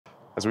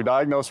As we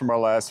diagnosed from our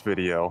last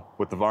video,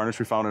 with the varnish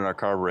we found in our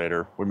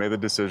carburetor, we made the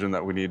decision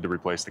that we need to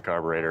replace the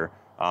carburetor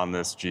on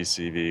this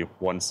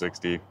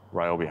GCV160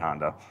 Ryobi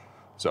Honda.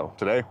 So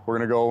today we're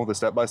going to go the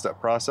step-by-step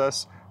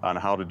process on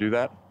how to do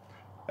that.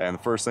 And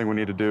the first thing we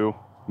need to do,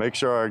 make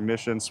sure our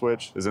ignition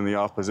switch is in the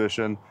off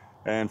position,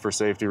 and for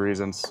safety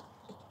reasons,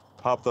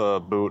 pop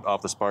the boot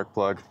off the spark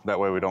plug. That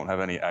way we don't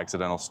have any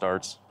accidental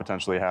starts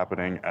potentially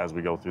happening as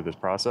we go through this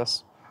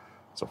process.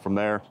 So from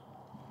there,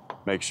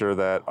 make sure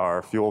that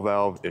our fuel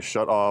valve is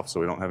shut off so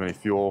we don't have any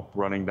fuel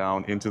running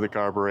down into the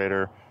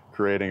carburetor,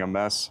 creating a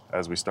mess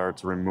as we start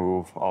to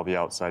remove all the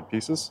outside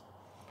pieces.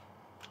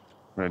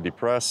 We're going to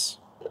depress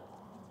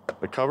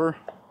the cover,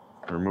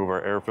 remove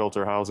our air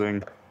filter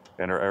housing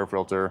and our air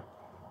filter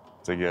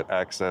to get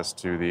access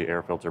to the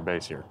air filter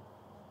base here.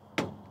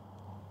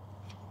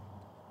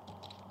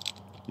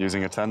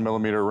 Using a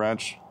 10mm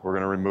wrench, we're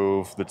going to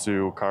remove the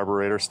two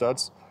carburetor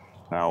studs.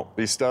 Now,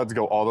 these studs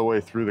go all the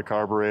way through the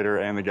carburetor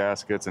and the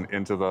gaskets and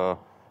into the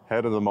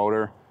head of the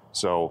motor.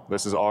 So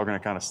this is all going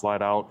to kind of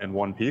slide out in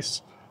one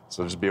piece.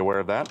 So just be aware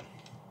of that.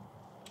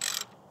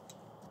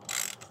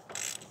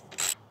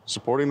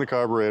 Supporting the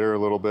carburetor a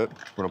little bit,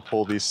 we're going to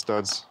pull these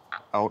studs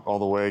out all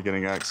the way,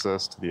 getting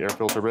access to the air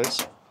filter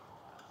base.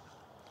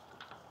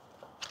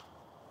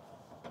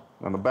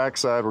 On the back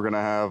side, we're going to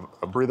have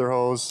a breather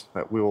hose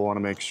that we will want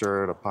to make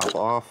sure to pop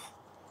off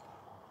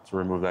to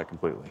remove that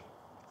completely.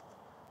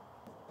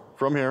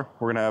 From here,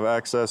 we're going to have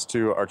access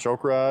to our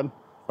choke rod,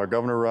 our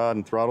governor rod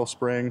and throttle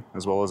spring,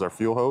 as well as our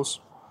fuel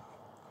hose.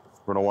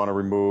 We're going to want to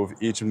remove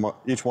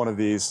each one of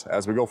these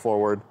as we go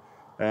forward,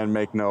 and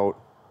make note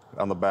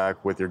on the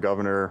back with your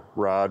governor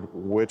rod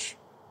which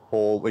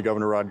hole the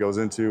governor rod goes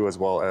into, as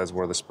well as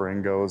where the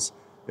spring goes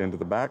into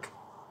the back.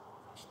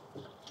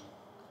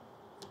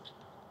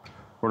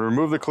 We're going to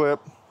remove the clip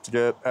to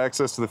get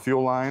access to the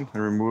fuel line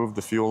and remove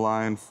the fuel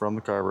line from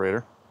the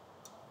carburetor.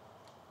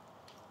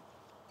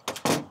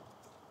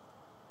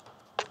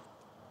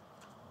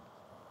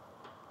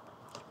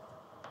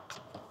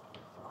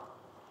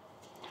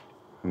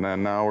 And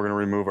then now we're going to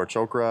remove our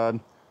choke rod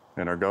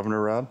and our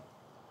governor rod.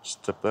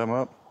 Just tip them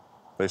up,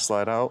 they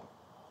slide out,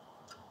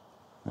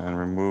 and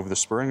remove the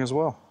spring as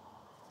well.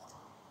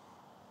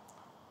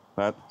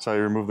 That's how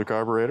you remove the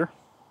carburetor.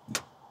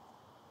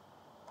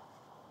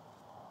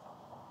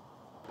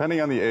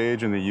 Depending on the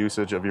age and the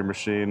usage of your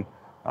machine,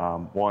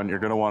 one, you're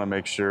going to want to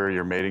make sure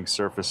your mating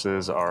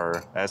surfaces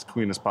are as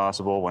clean as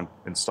possible when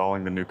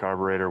installing the new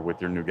carburetor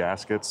with your new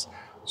gaskets.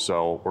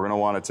 So we're going to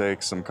want to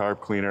take some carb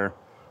cleaner,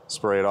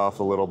 spray it off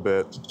a little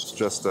bit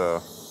just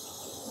to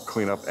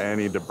clean up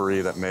any debris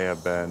that may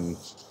have been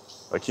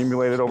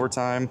accumulated over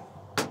time.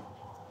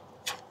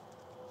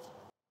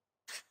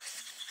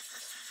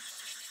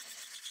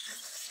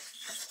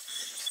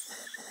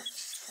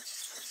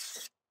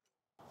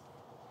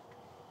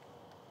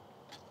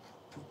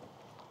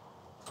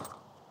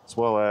 As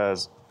well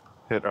as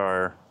hit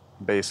our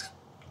base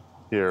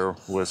here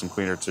with some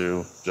cleaner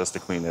too, just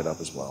to clean it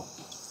up as well.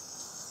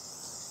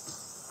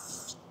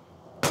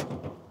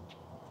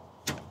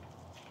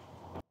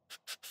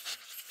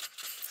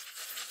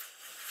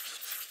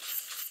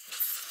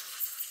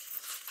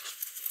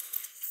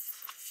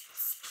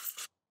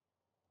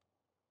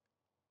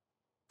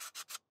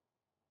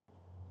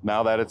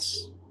 Now that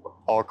it's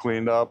all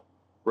cleaned up,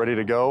 ready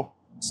to go,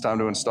 it's time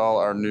to install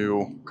our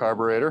new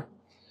carburetor.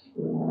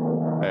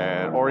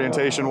 And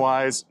orientation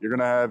wise, you're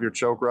going to have your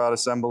choke rod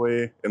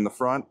assembly in the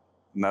front,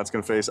 and that's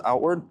going to face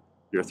outward.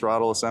 Your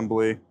throttle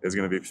assembly is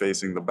going to be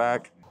facing the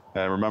back.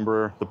 And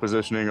remember the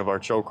positioning of our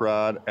choke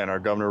rod and our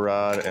governor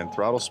rod and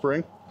throttle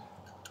spring.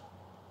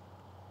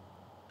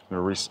 I'm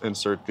going to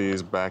reinsert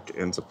these back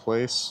into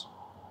place.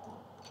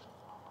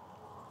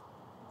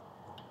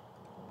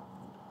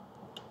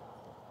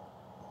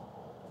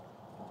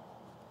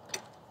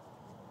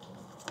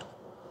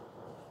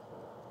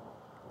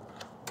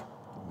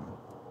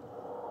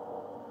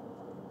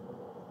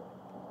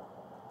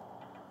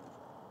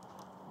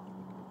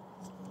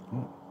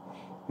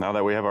 Now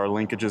that we have our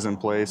linkages in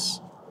place,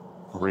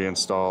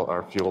 reinstall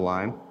our fuel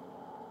line.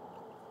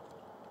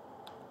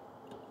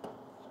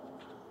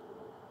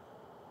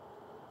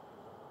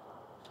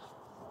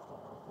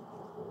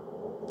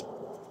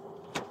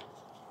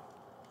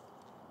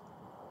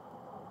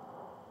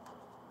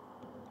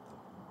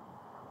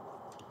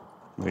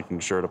 Making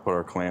sure to put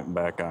our clamp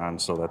back on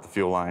so that the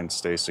fuel line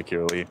stays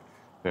securely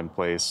in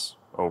place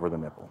over the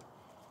nipple.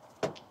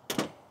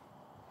 From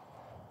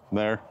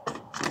there,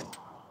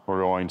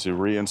 we're going to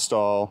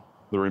reinstall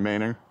the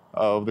remaining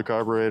of the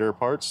carburetor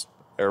parts,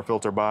 air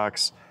filter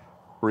box,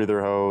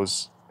 breather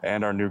hose,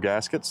 and our new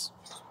gaskets.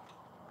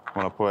 I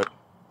want to put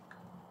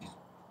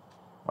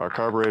our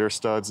carburetor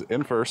studs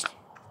in first,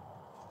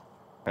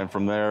 and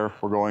from there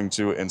we're going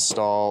to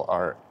install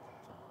our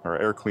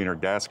air cleaner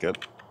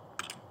gasket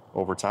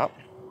over top.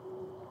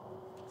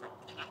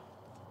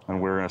 And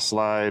we're going to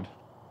slide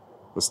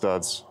the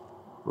studs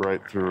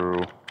right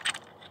through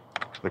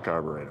the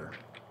carburetor.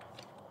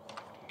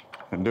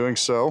 In doing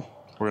so,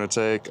 we're going to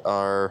take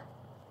our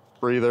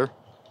breather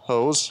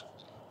hose,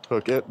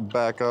 hook it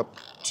back up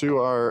to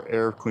our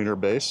air cleaner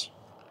base.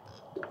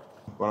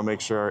 Want to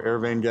make sure our air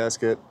vane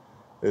gasket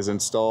is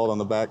installed on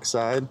the back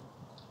side,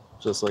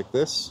 just like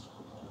this.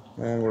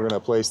 And we're going to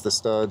place the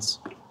studs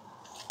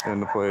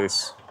into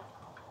place.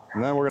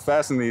 And then we're going to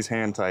fasten these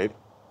hand tight.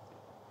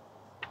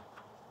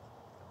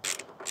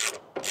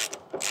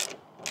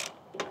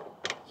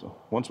 So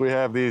once we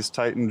have these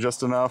tightened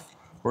just enough,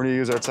 we're going to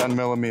use our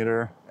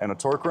 10mm and a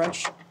torque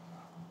wrench,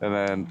 and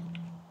then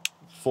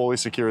fully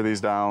secure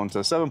these down to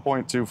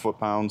 7.2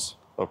 foot-pounds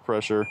of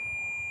pressure.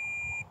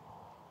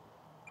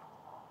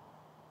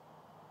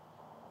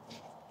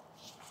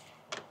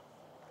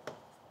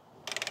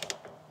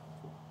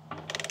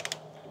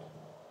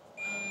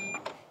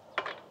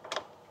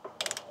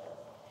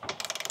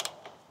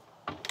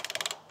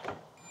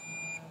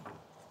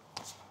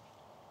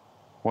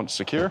 Once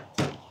secure,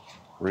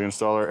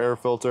 reinstall our air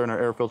filter and our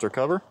air filter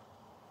cover.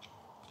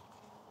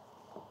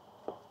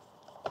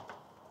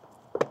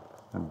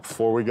 And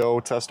before we go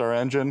test our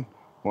engine,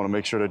 we want to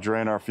make sure to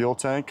drain our fuel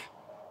tank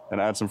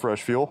and add some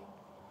fresh fuel.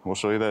 We'll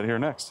show you that here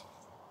next.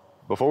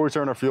 Before we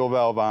turn our fuel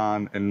valve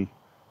on and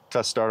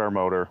test start our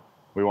motor,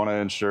 we want to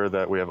ensure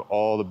that we have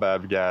all the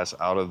bad gas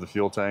out of the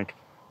fuel tank.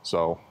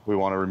 So we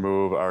want to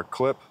remove our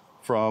clip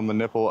from the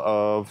nipple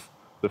of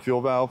the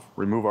fuel valve,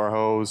 remove our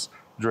hose,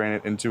 drain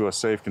it into a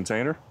safe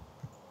container.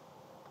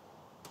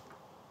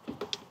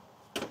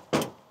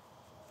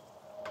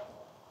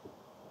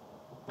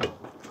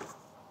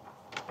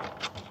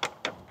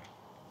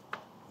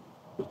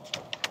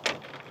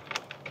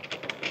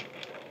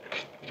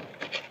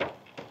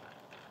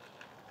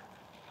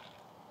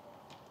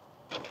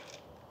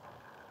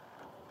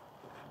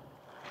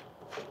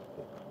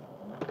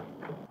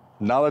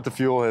 Now that the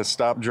fuel has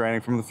stopped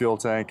draining from the fuel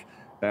tank,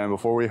 and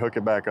before we hook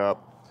it back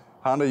up,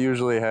 Honda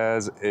usually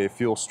has a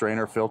fuel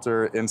strainer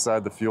filter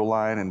inside the fuel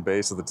line and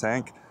base of the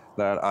tank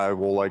that I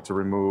will like to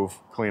remove,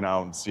 clean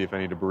out, and see if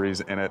any debris is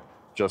in it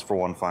just for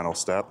one final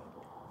step.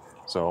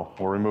 So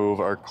we'll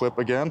remove our clip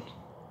again.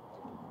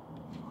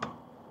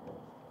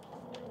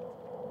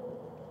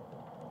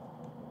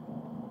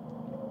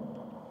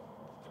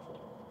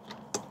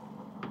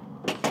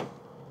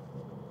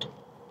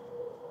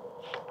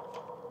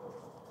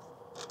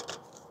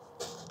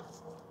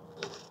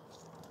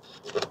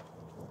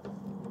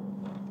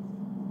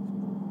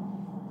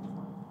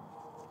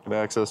 Get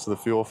access to the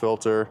fuel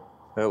filter.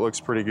 It looks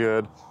pretty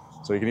good.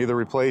 So you can either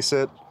replace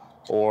it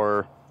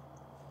or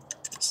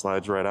it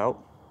slides right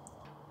out.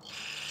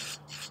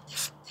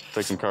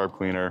 Take some carb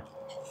cleaner,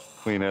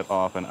 clean it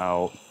off and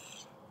out,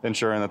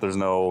 ensuring that there's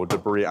no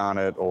debris on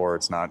it or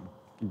it's not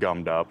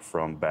gummed up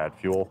from bad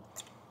fuel.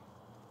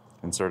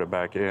 Insert it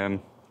back in,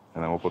 and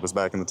then we'll put this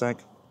back in the tank.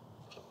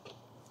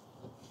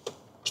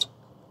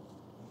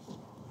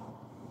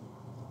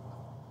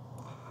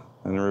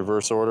 In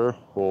reverse order,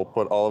 we'll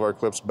put all of our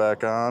clips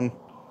back on,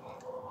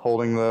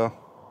 holding the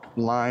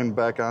line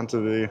back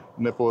onto the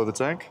nipple of the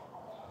tank.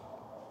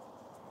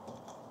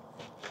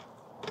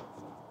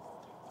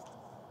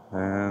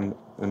 And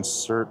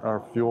insert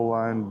our fuel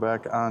line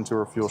back onto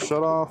our fuel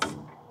shutoff.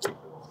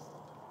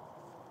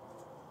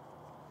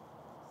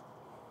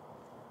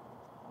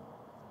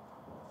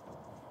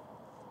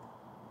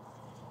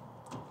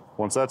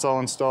 Once that's all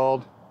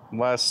installed,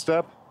 last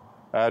step,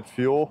 add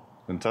fuel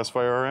and test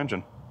fire our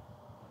engine.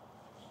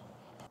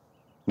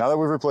 Now that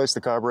we've replaced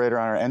the carburetor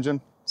on our engine,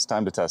 it's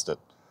time to test it.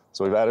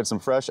 So we've added some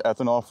fresh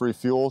ethanol-free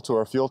fuel to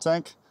our fuel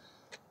tank,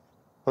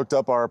 hooked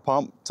up our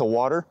pump to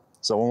water.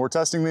 So when we're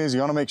testing these, you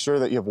want to make sure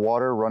that you have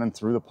water running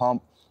through the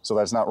pump so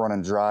that it's not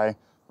running dry.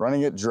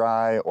 Running it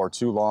dry or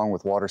too long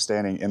with water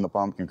standing in the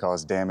pump can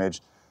cause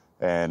damage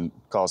and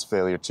cause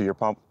failure to your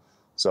pump.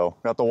 So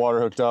got the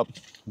water hooked up,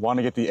 want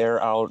to get the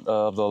air out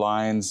of the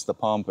lines, the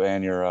pump,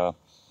 and your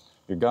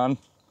gun.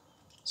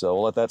 So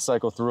we'll let that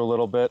cycle through a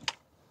little bit,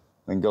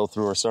 then go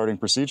through our starting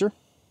procedure.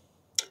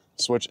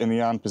 Switch in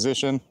the on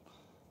position,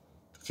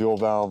 fuel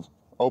valve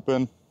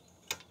open,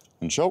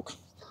 and choke.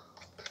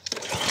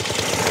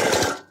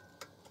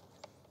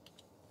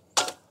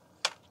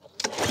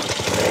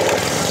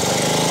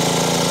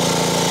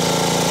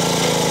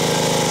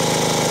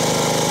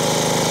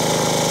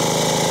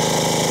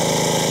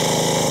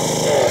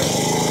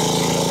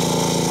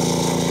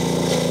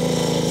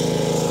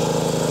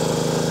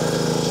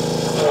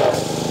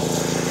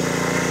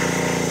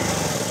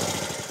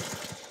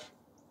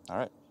 All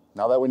right,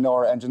 now that we know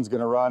our engine's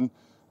gonna run,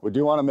 we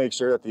do wanna make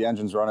sure that the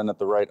engine's running at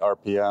the right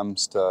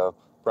RPMs to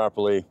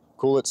properly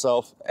cool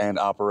itself and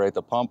operate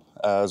the pump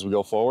as we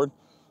go forward.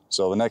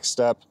 So the next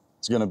step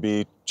is gonna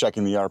be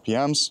checking the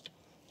RPMs.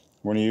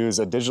 We're gonna use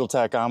a digital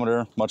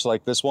tachometer, much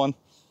like this one,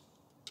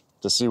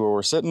 to see where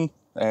we're sitting.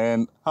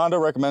 And Honda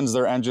recommends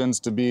their engines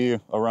to be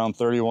around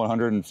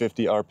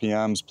 3,150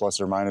 RPMs,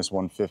 plus or minus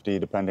 150,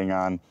 depending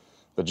on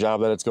the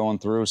job that it's going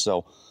through.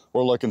 So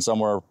we're looking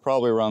somewhere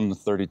probably around the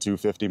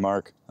 3,250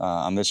 mark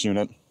on this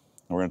unit. And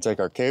we're gonna take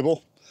our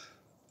cable,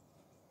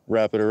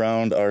 wrap it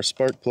around our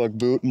spark plug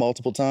boot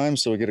multiple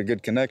times so we get a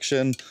good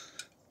connection.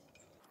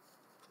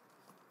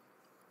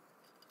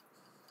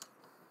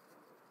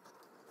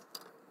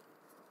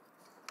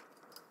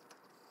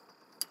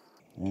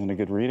 and a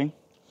good reading.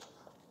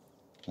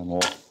 And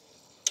we'll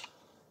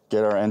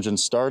get our engine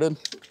started,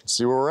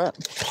 see where we're at.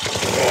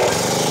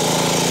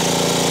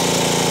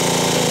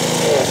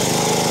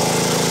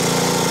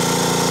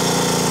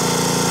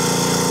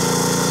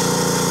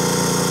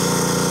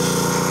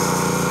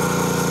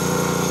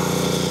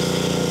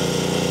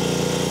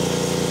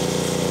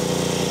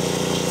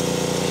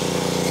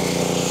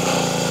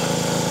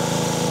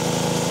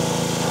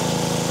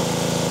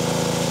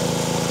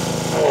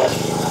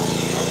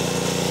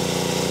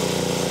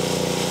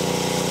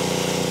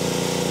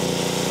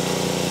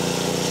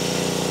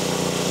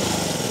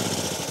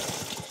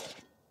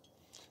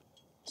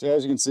 So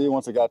as you can see,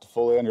 once it got to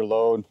fully under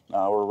load,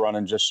 we're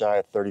running just shy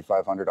of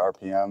 3,500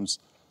 RPMs,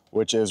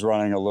 which is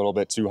running a little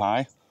bit too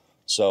high.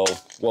 So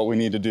what we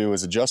need to do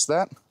is adjust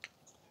that.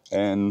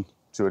 And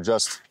to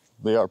adjust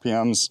the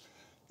RPMs,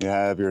 you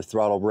have your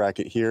throttle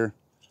bracket here.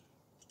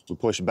 We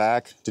push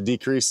back to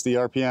decrease the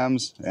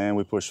RPMs, and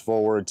we push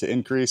forward to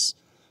increase.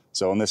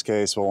 So in this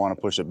case, we'll want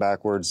to push it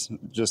backwards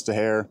just a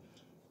hair,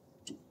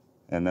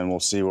 and then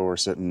we'll see where we're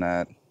sitting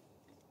at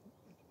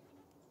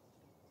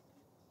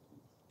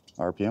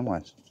RPM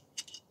wise.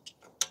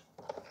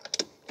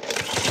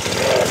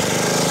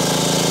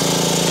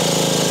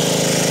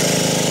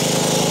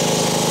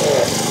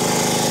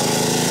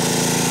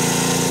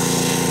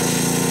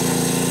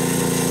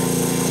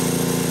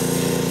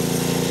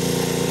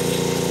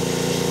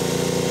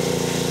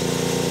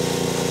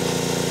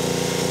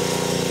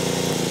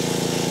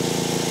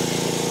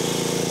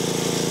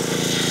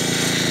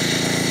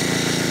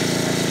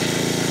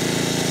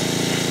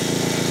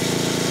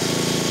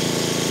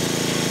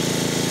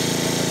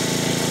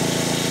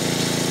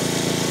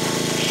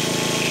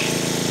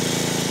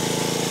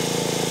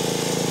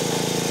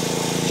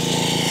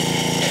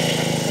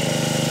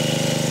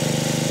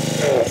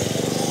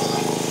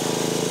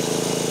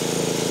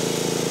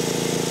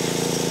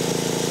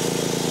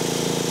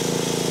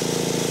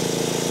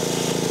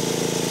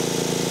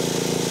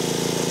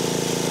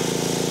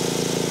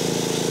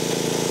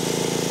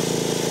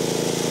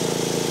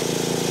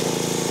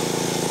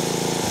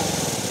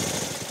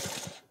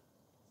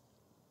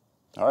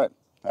 All right,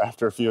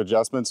 after a few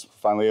adjustments,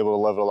 finally able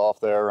to level it off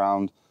there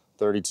around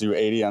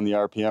 3280 on the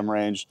RPM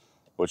range,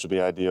 which would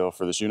be ideal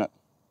for this unit.